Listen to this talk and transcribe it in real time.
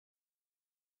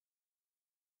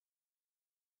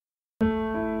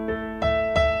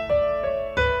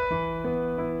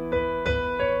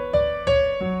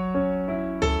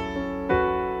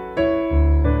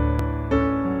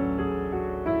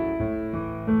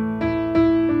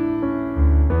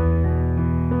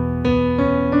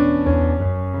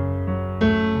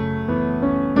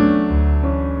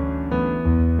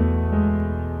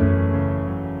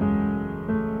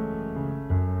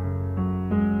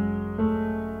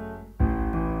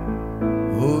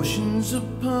Oceans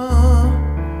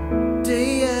apart,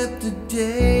 day after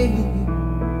day,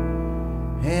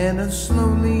 and I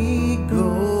slowly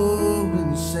go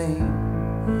insane.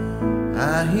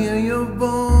 I hear your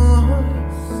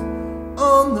voice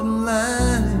on the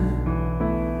line,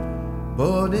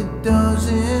 but it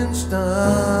doesn't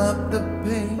stop the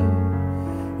pain.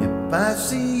 If I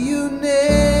see you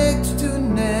next to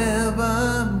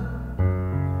never,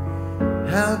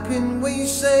 how can we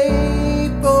say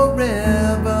forever?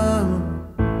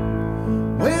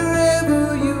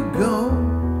 Wherever you go,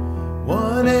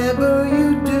 whatever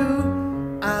you do,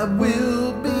 I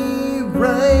will be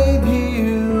right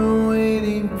here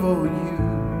waiting for you.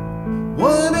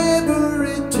 Whatever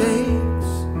it takes,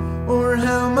 or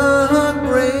how my heart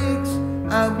breaks,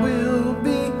 I will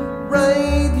be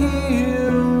right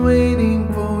here waiting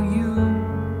for you.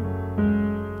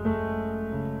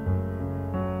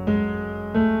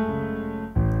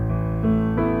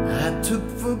 I took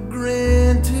for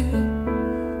granted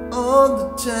all the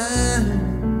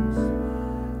times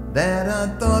that I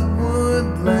thought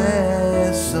would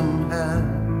last somehow.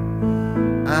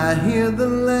 I hear the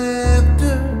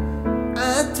laughter,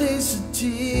 I taste the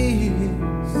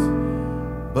tears,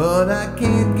 but I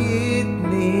can't get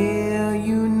near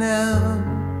you now.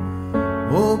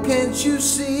 Oh, can't you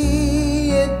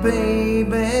see it,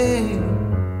 baby?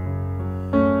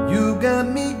 You got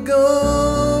me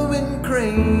going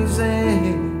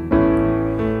crazy.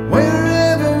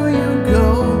 Wherever you go,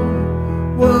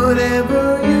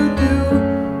 whatever you do,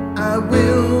 I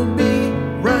will be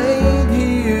right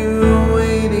here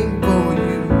waiting for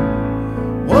you.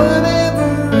 Whatever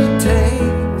it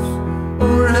takes,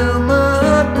 or how my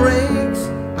heart breaks,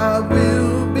 I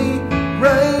will be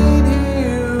right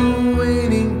here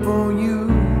waiting for you.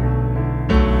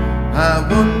 I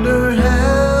wonder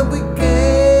how we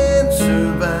can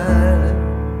survive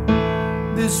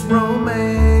this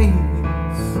romance,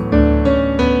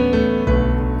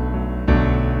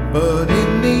 but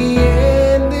in the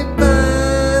end, if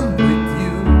I'm with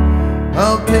you,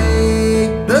 I'll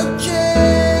take the chance.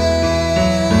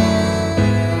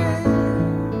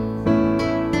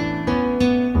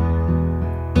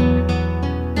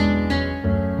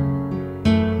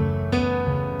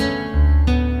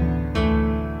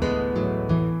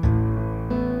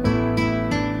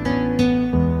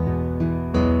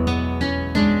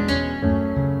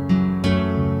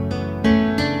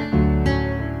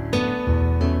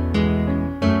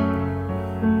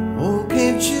 Oh,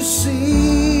 can't you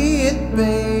see it,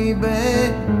 baby?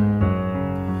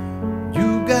 You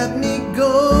got me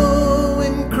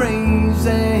going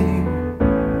crazy.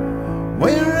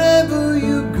 Wherever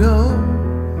you go,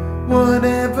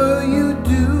 whatever you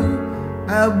do,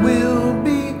 I will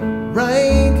be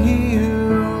right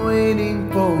here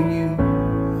waiting for you.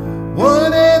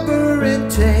 Whatever it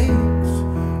takes,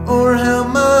 or how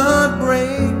my heart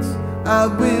breaks, I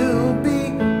will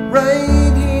be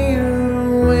right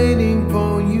here waiting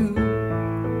for you.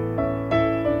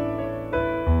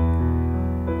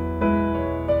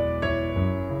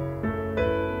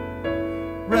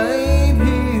 Right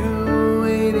here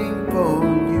waiting for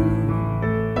you.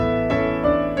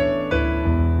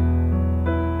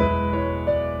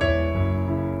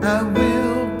 I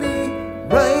will be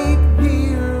right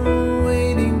here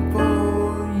waiting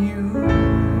for you.